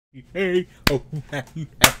Hey, oh.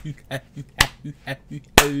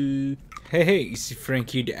 Hey, ici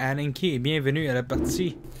Frankie de Alankyy et bienvenue à la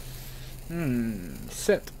partie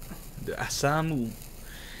 7 de ASAMU.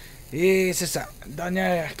 Et c'est ça,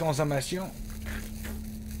 dernière consommation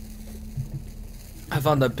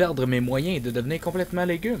avant de perdre mes moyens et de devenir complètement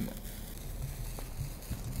légume.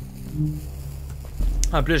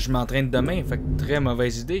 En plus, je m'entraîne demain, fait que très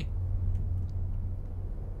mauvaise idée.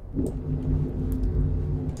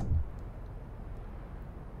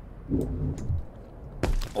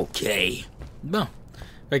 Ok. Bon.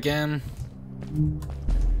 Fait que...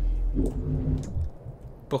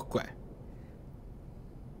 pourquoi?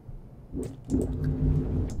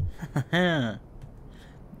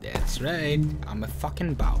 That's right. I'm a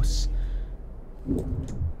fucking boss.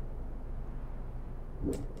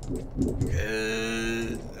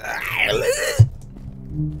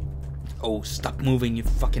 Oh, stop moving, you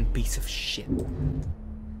fucking piece of shit.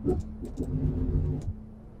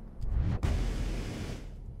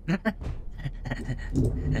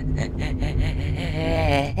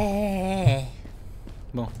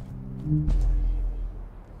 Bon.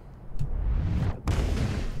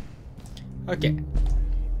 Ok.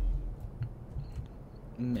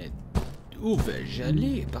 Mais où vais-je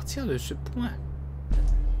aller à partir de ce point?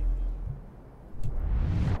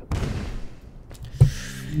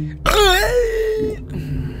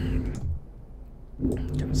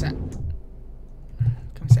 Comme ça.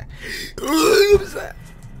 Comme ça. Comme ça.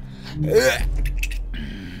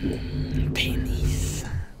 Pénis.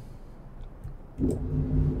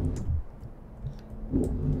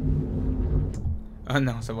 Oh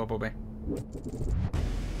non, ça va pas bien.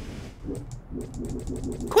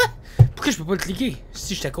 Quoi? Pourquoi je peux pas le cliquer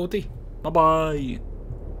si je suis à côté? Bye bye.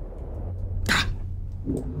 Ah.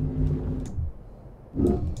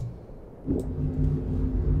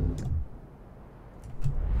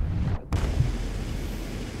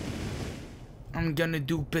 I'm gonna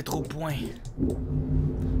do Petro Point.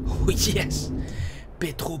 Oh yes!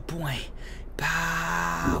 Petro Point.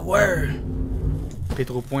 Power!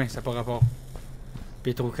 Petro Point, ça n'a pas rapport.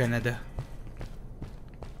 Petro Canada.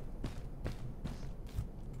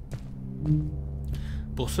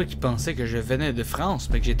 Pour ceux qui pensaient que je venais de France,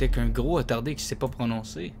 mais que j'étais qu'un gros attardé qui sait pas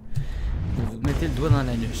prononcer, vous mettez le doigt dans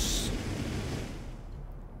l'anus.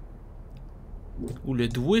 Ou le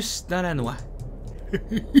douce dans la noix.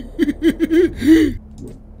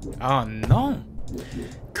 Oh non!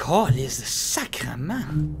 Calisse de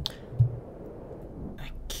sacrement!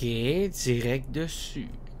 Ok, direct dessus.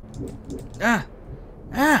 Ah!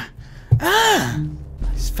 Ah! Ah!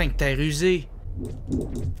 Sphincter usé.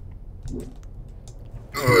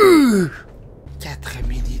 4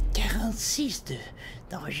 minutes 46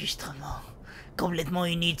 d'enregistrement. Complètement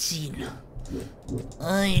inutile.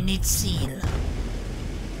 Ah, inutile.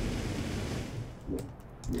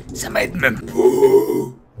 Ça m'aide même pas.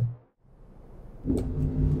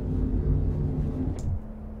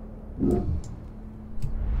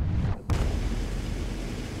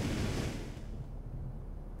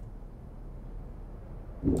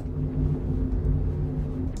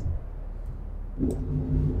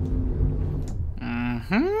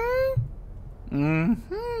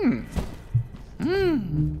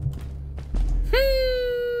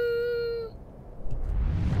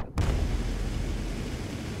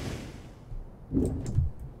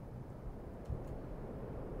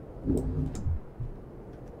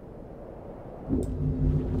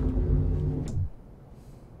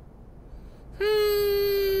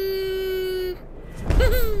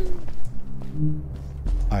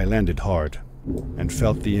 I landed hard and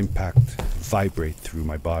felt the impact vibrate through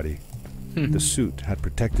my body. The suit had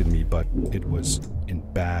protected me, but it was in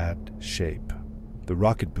bad shape. The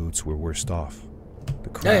rocket boots were worst off. The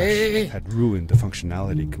crash had ruined the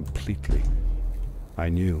functionality completely. I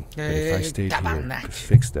knew that if I stayed here to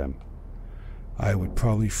fix them, I would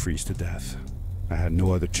probably freeze to death. I had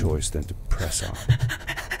no other choice than to press on.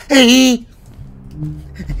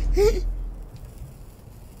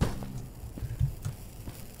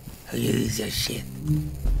 Use your shit.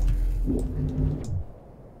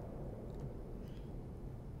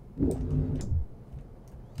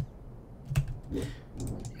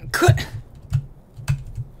 Quoi?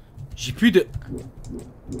 J'ai plus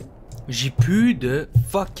de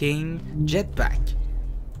fucking jetpack.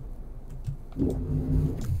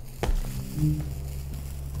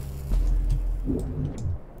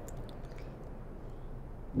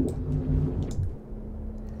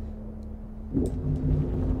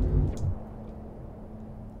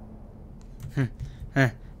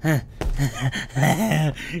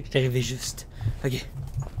 J'étais arrivé juste. Ok.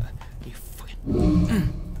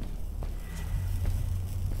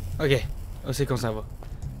 Ok. Où c'est qu'on s'en va?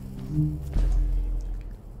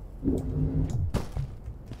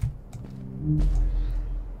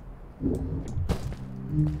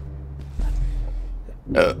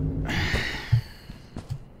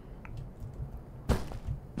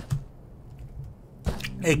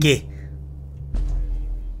 Ok.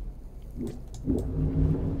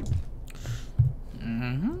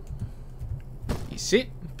 Ici,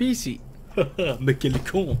 puis ici. Mais quel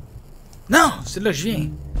con! Non, c'est là que je viens.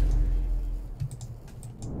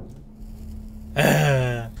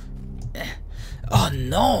 Oh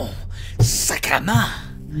non! Sacrement!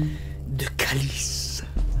 De calice.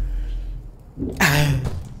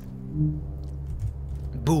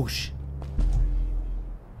 Bouge.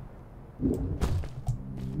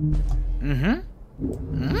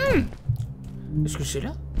 Est-ce que c'est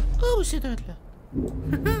là? Oh, c'est là.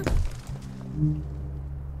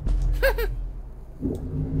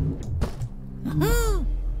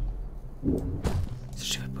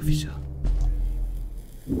 J'avais pas vu ça.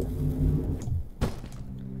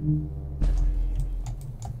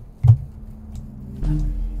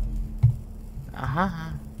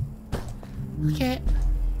 Ah. Ok.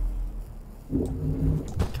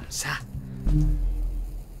 Comme ça.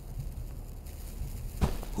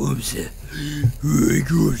 Comme ça. Oui,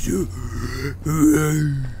 comme ça.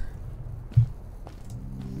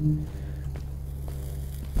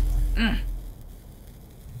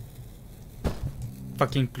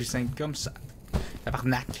 Fucking plus simple comme ça.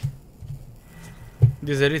 Tabarnak.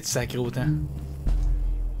 Désolé de sacrer autant.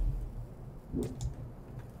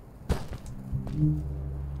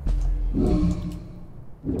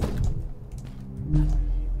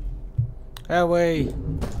 Ah ouais.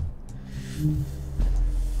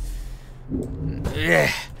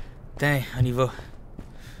 Tiens, on y va.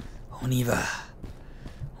 On y va.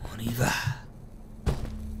 On y va.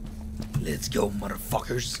 Let's go,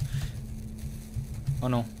 motherfuckers. Oh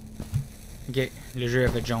non. Ok, le jeu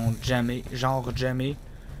avait genre jamais.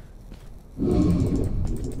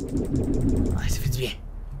 Ah, ça fait du bien.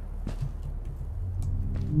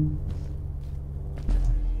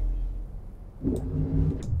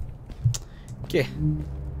 Ok.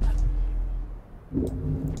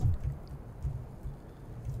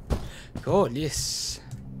 Calice.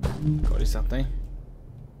 Calice certain.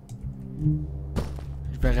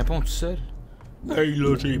 Je vais répondre tout seul. Hey,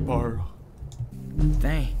 là, j'ai peur.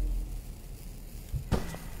 Putain.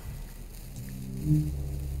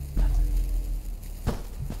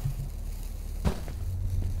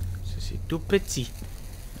 Ça c'est tout petit.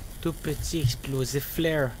 Tout petit explosif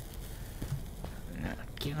flare.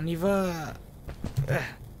 Ok, on y va.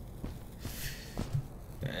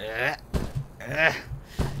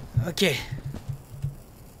 Ok.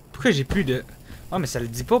 Pourquoi j'ai plus de... Oh, mais ça le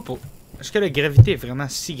dit pas pour... Est-ce que la gravité est vraiment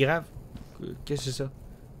si grave? Qu'est-ce que c'est ça?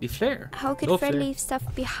 Des flares? How could Fred leave stuff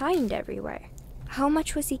behind everywhere? How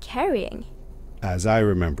much was he carrying? As I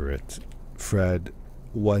remember it, Fred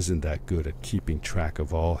wasn't that good at keeping track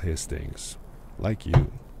of all his things. Like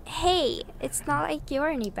you. Hey, it's not like you're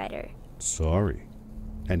any better. Sorry.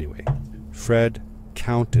 Anyway, Fred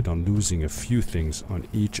counted on losing a few things on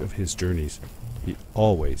each of his journeys. He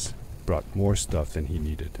always brought more stuff than he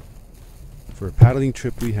needed. For a paddling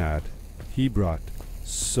trip we had, he brought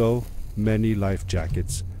so many life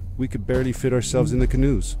jackets, we could barely fit ourselves in the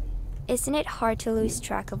canoes. Isn't it hard to lose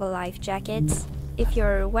track of a life jacket if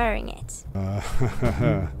you're wearing it?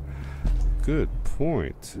 Good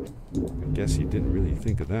point. I guess he didn't really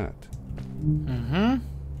think of that.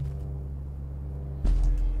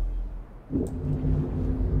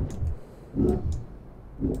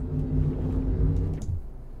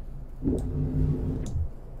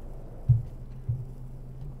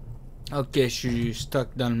 Ok, je suis stuck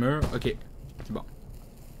dans le mur. Ok, c'est bon.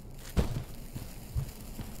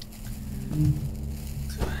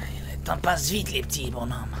 Le temps passe vite, les petits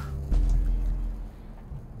bonhommes.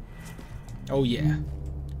 Oh yeah.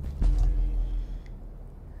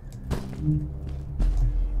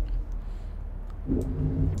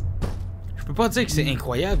 Je peux pas dire que c'est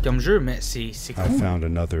incroyable comme jeu, mais c'est cool. I found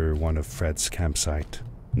another one of Fred's campsite,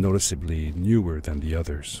 noticeably newer than the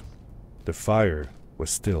others. The fire was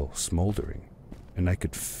still smoldering, and I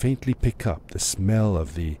could faintly pick up the smell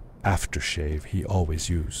of the aftershave he always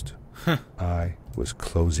used. I was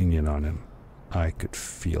closing in on him. I could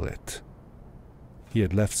feel it. He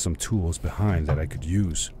had left some tools behind that I could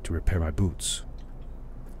use to repair my boots.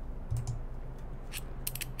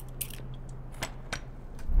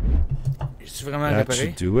 That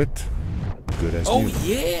should do it. Good as new. Oh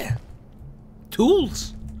yeah!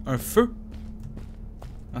 Tools! Un feu.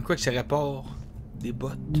 En quoi que ça répare des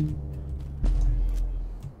bottes.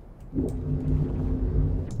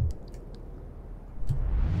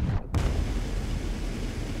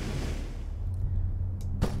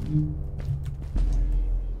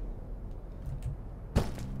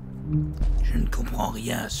 comprends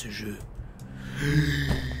rien à ce jeu.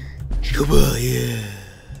 Je comprends rien.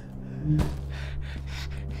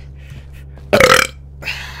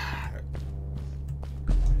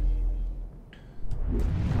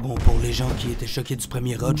 Bon, pour les gens qui étaient choqués du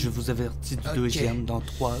premier rod, je vous avertis du deuxième dans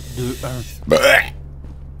 3, 2, 1.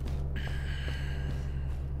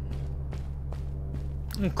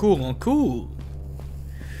 On court, on court.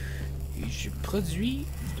 Et je produis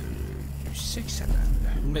du sexe anal.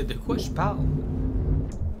 Mais de quoi je parle?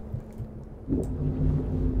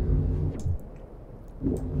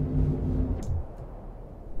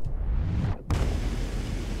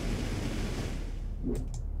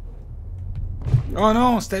 Oh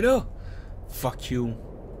non, c'était là! Fuck you.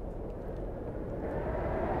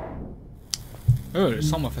 Oh, le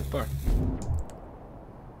son m'a fait peur.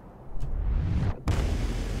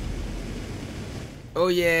 Oh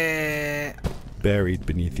yeah! Buried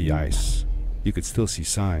beneath the ice, you could still see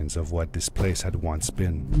signs of what this place had once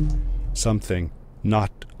been. Something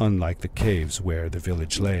not unlike the caves where the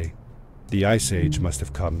village lay. The Ice Age must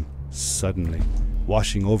have come suddenly,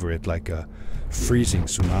 washing over it like a freezing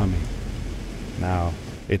tsunami. Now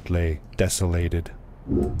it lay desolated,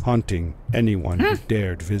 haunting anyone who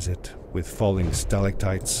dared visit, with falling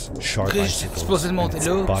stalactites, sharp icicles, and its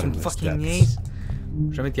bottomless depths.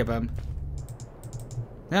 Jamais être capable.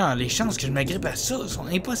 Non, les chances que je m'agrippe à ça sont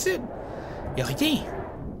impossibles. Y'a rien.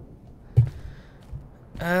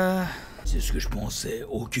 C'est ce que je pensais,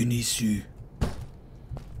 aucune issue.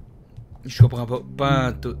 Je comprends pas. Pas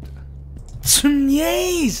en tout. Tu me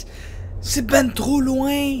niaises! C'est ben trop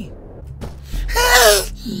loin!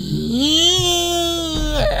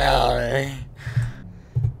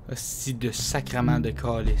 Hostie de sacrement de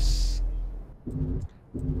calice.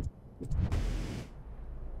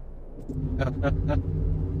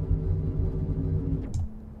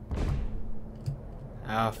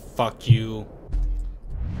 Ah, fuck you.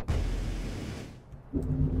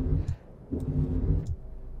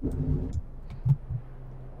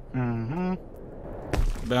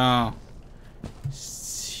 Bon.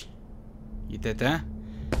 Si. Il était temps.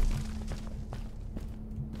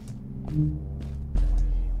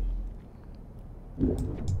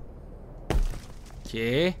 Ok.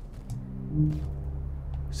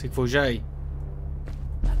 C'est qu'il faut que j'aille.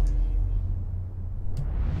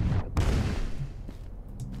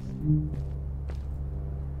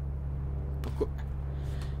 Pourquoi?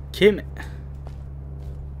 Ok, mais...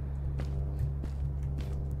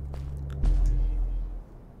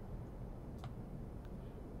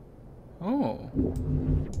 Oh.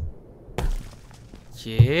 Ok.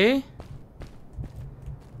 Est-ce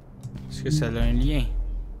que ça a un lien?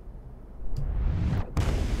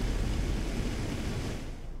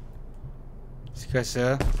 C'est quoi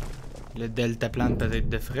ça? Le deltaplan peut-être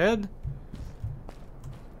de Fred?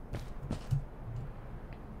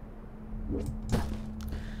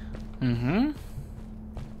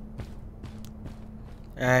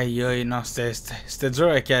 Aïe aïe, non, c'était dur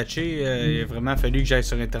à catcher. Il a vraiment fallu que j'aille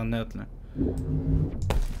sur internet là. Je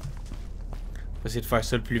vais essayer de faire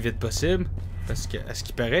ça le plus vite possible. Parce que, à ce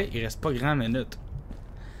qui paraît, il reste pas grand minute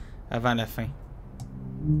avant la fin.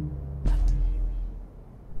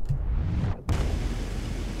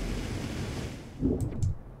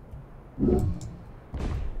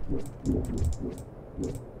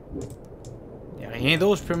 Il n'y a rien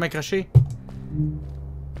d'autre, je peux m'accrocher.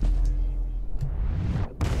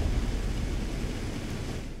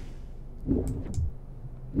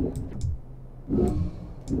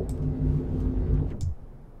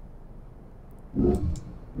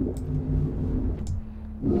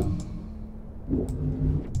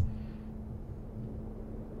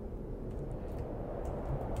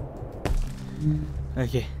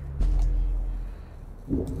 Ok.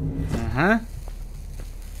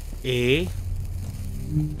 Et...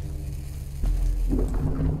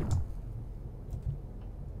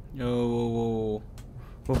 Oh, oh,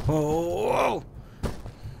 oh, oh, oh.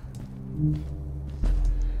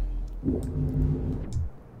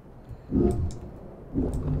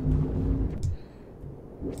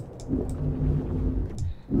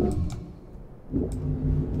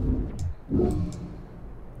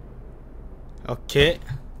 Ok.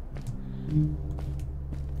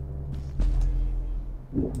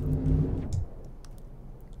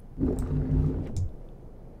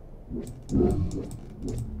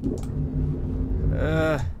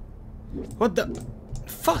 What the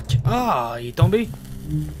fuck? Ah, il est tombé.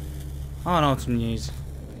 Oh non, tu me niaises.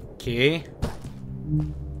 Ok.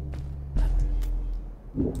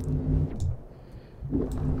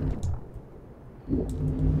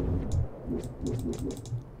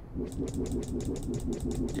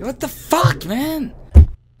 What the fuck, man?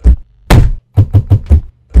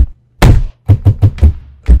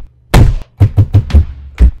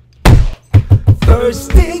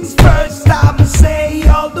 First things first, I'ma say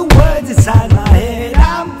all the words inside my head.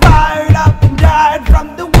 I'm fired up and tired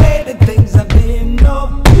from the way that things have been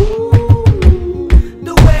up. Ooh,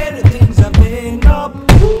 the way that things have been up.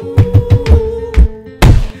 Ooh.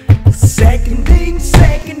 Second thing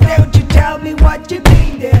second, don't you tell me what you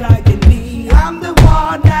think that I can be. I'm the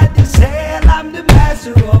one at the sail, I'm the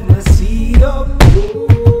master of my sea up.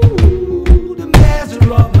 Ooh, the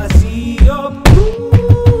master of my sea up.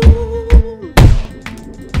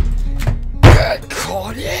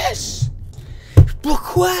 Calisse!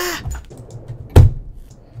 Pourquoi?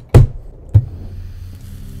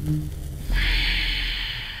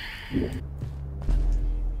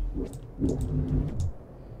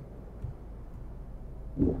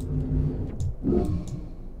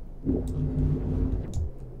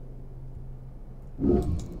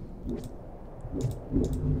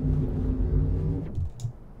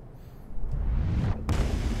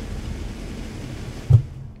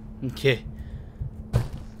 Okay.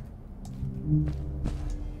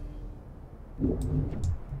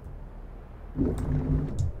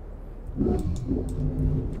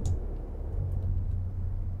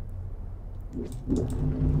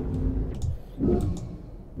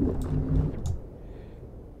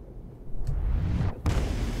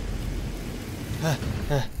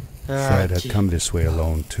 Fred had come this way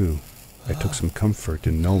alone, too. I took some comfort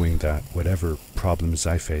in knowing that whatever problems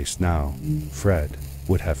I faced now, Fred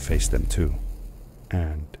would have faced them too,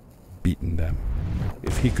 and beaten them.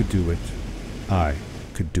 If he could do it, I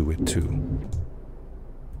could do it too.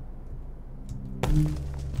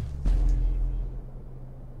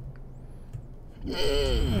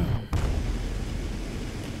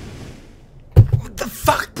 What the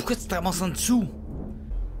fuck? Pourquoi tu te ramasses en dessous?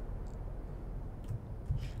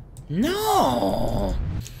 Non!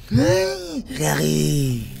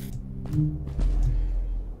 J'arrive!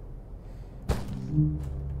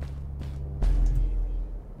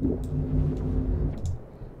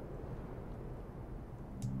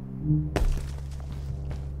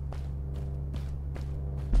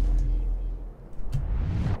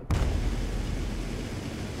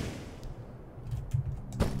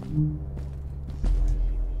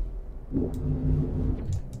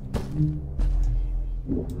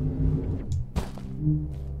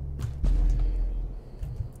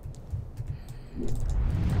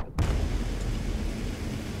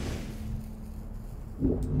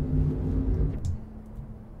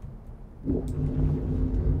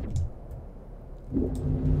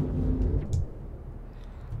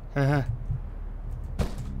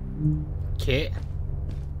 Okay.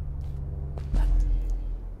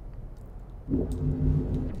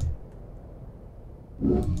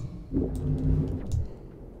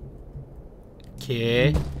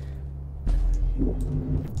 Okay.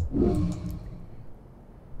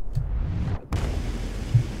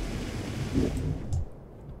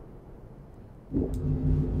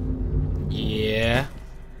 Yeah.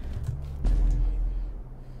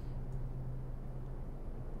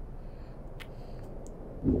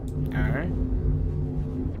 Alright.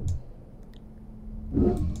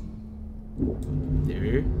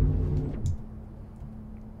 There.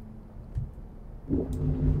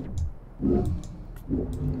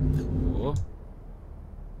 Cool.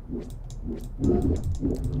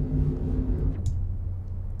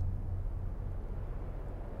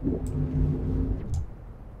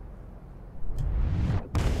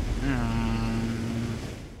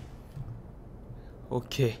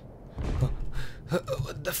 Okay.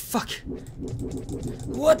 What the fuck?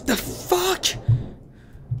 What the fuck?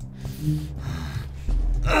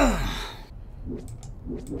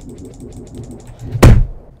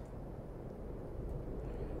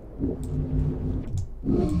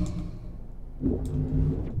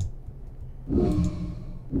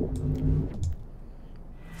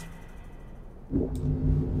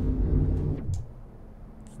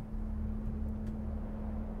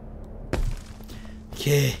 Ok,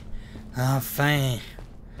 enfin.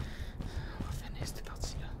 On va finir cette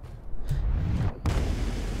partie-là.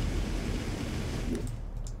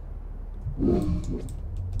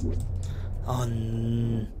 Oh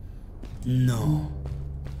non.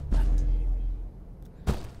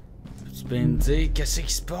 Tu peux me dire qu'est-ce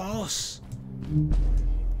qui se passe?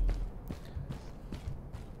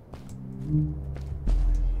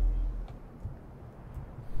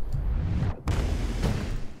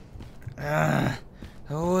 Ah,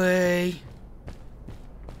 ouais.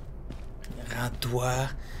 Rends-toi à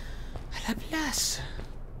la place.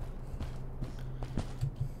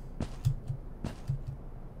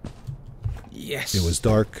 Yes. It was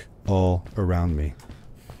dark all around me,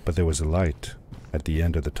 but there was a light at the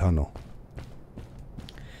end of the tunnel.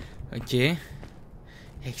 Ok.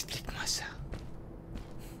 Explique-moi ça.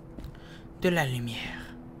 De la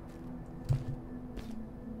lumière.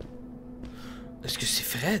 Est-ce que c'est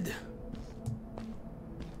Fred?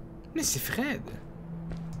 Mais c'est Fred.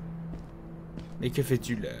 Mais que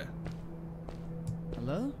fais-tu là?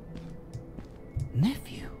 Hello?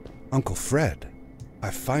 Nephew? Uncle Fred, I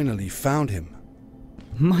finally found him.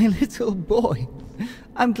 My little boy.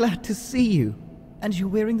 I'm glad to see you. And you're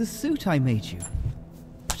wearing the suit I made you.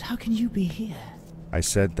 But how can you be here? I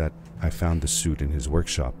said that I found the suit in his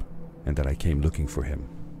workshop and that I came looking for him.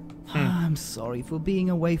 I'm sorry for being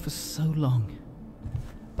away for so long.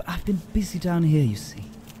 But I've been busy down here, you see.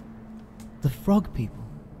 The frog people.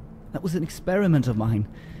 That was an experiment of mine.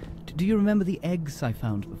 Do you remember the eggs I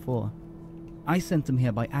found before? I sent them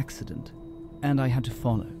here by accident, and I had to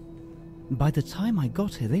follow. By the time I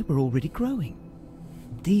got here, they were already growing.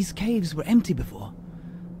 These caves were empty before,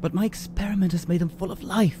 but my experiment has made them full of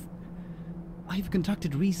life. I've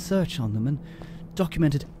conducted research on them and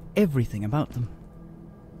documented everything about them.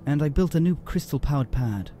 And I built a new crystal-powered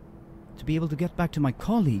pad to be able to get back to my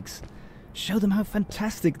colleagues, show them how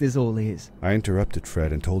fantastic this all is. I interrupted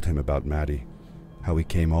Fred and told him about Maddie, how we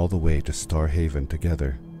came all the way to Starhaven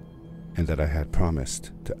together, and that I had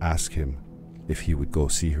promised to ask him if he would go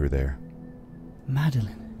see her there.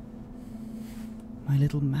 Madeline. My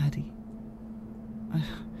little Maddie.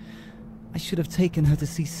 I should have taken her to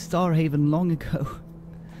see Starhaven long ago.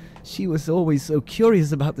 She was always so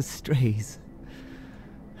curious about the strays.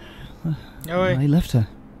 I left her.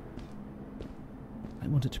 I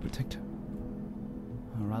wanted to protect her.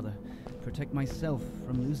 Or rather, protect myself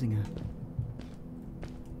from losing her.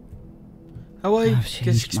 Ah ouais, I've qu'est-ce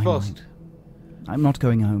changed qui se my passe? mind. I'm not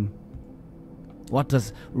going home. What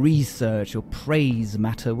does research or praise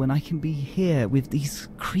matter when I can be here with these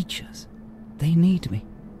creatures? They need me.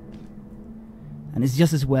 And it's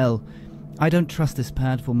just as well. I don't trust this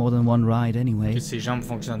pad for more than one ride anyway. Que ses jambes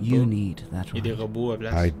fonctionnent You pas. need that Il y a des ride. robots à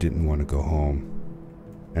place. I didn't want to go home,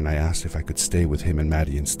 and I asked if I could stay with him and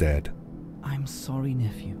Maddie instead. I'm sorry,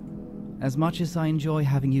 nephew. As much as I enjoy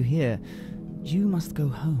having you here, you must go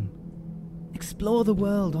home. Explore the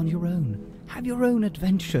world on your own. Have your own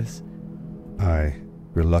adventures. I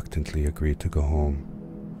reluctantly agreed to go home.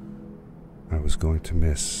 I was going to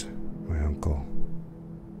miss my uncle.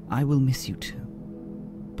 I will miss you too.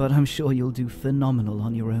 But I'm sure you'll do phenomenal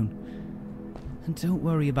on your own. And don't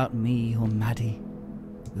worry about me or Maddie.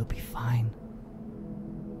 We'll be fine.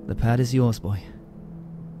 The pad is yours, boy.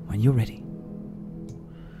 When you're ready.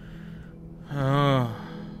 Ah.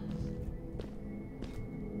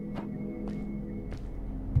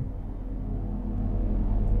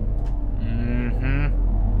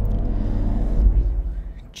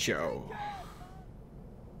 Ciao.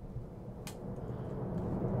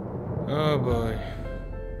 Oh boy.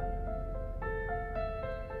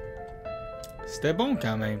 C'était bon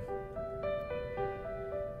quand même.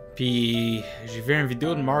 Puis j'ai vu une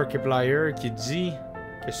vidéo de Markiplier qui dit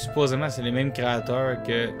que supposément c'est les mêmes créateurs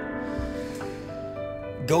que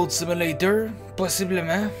Goat Simulator,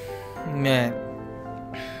 possiblement. Mais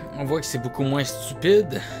on voit que c'est beaucoup moins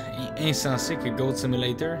stupide et insensé que Goat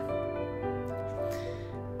Simulator.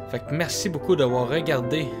 Fait que merci beaucoup d'avoir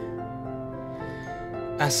regardé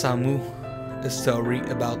ASAMU, A Story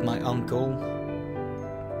About My Uncle.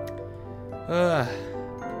 Ah,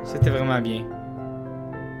 c'était vraiment bien.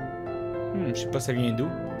 Je sais pas ça vient d'où.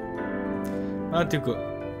 En tout cas,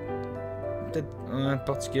 peut-être un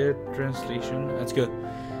portugais translation. En tout cas,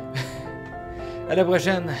 à la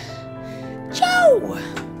prochaine. Ciao!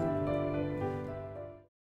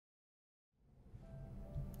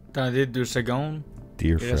 Attendez 2 secondes.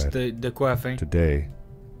 Dear Il reste Fred, de quoi à la fin. today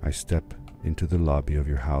I step into the lobby of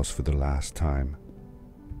your house for the last time.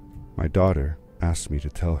 My daughter asked me to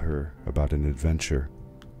tell her about an adventure,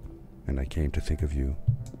 and I came to think of you.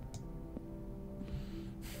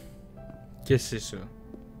 Qu'est-ce que c'est ça?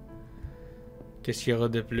 Qu'est-ce qu'il y aura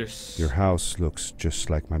de plus? Your house looks just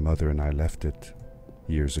like my mother and I left it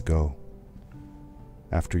years ago.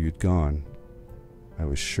 After you'd gone, I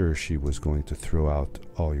was sure she was going to throw out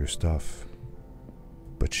all your stuff,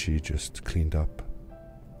 but she just cleaned up.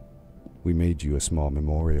 We made you a small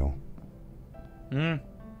memorial.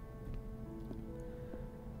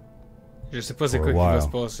 Je sais pas c'est For quoi a qui va se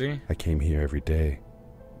while, passer. I came here every day,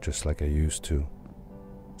 just like I used to.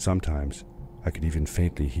 Sometimes I could even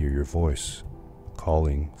faintly hear your voice,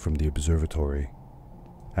 calling from the observatory,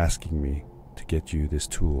 asking me to get you this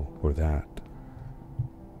tool or that.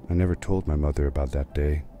 I never told my mother about that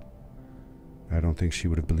day. I don't think she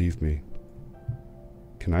would have believed me.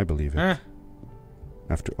 Can I believe it? Hein?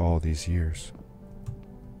 After all these years.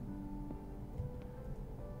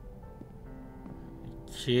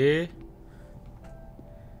 Ok.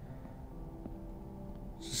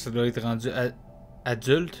 Ça doit être rendu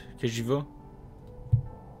adulte que j'y vais.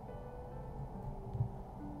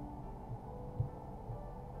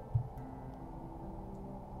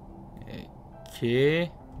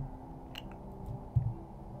 Ok.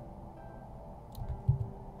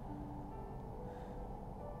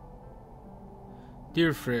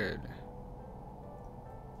 Dear Fred.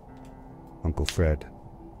 Uncle Fred,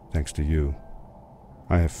 thanks to you,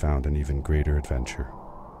 I have found an even greater adventure.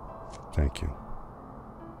 Thank you.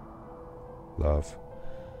 Love,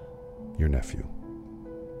 your nephew.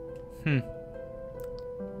 Je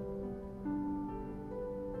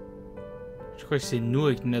crois que c'est nous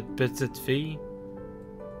avec notre petite fille.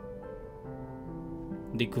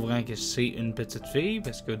 Découvrant que c'est une petite fille,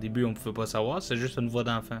 parce qu'au début on pouvait pas savoir, c'est juste une voix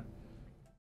d'enfant.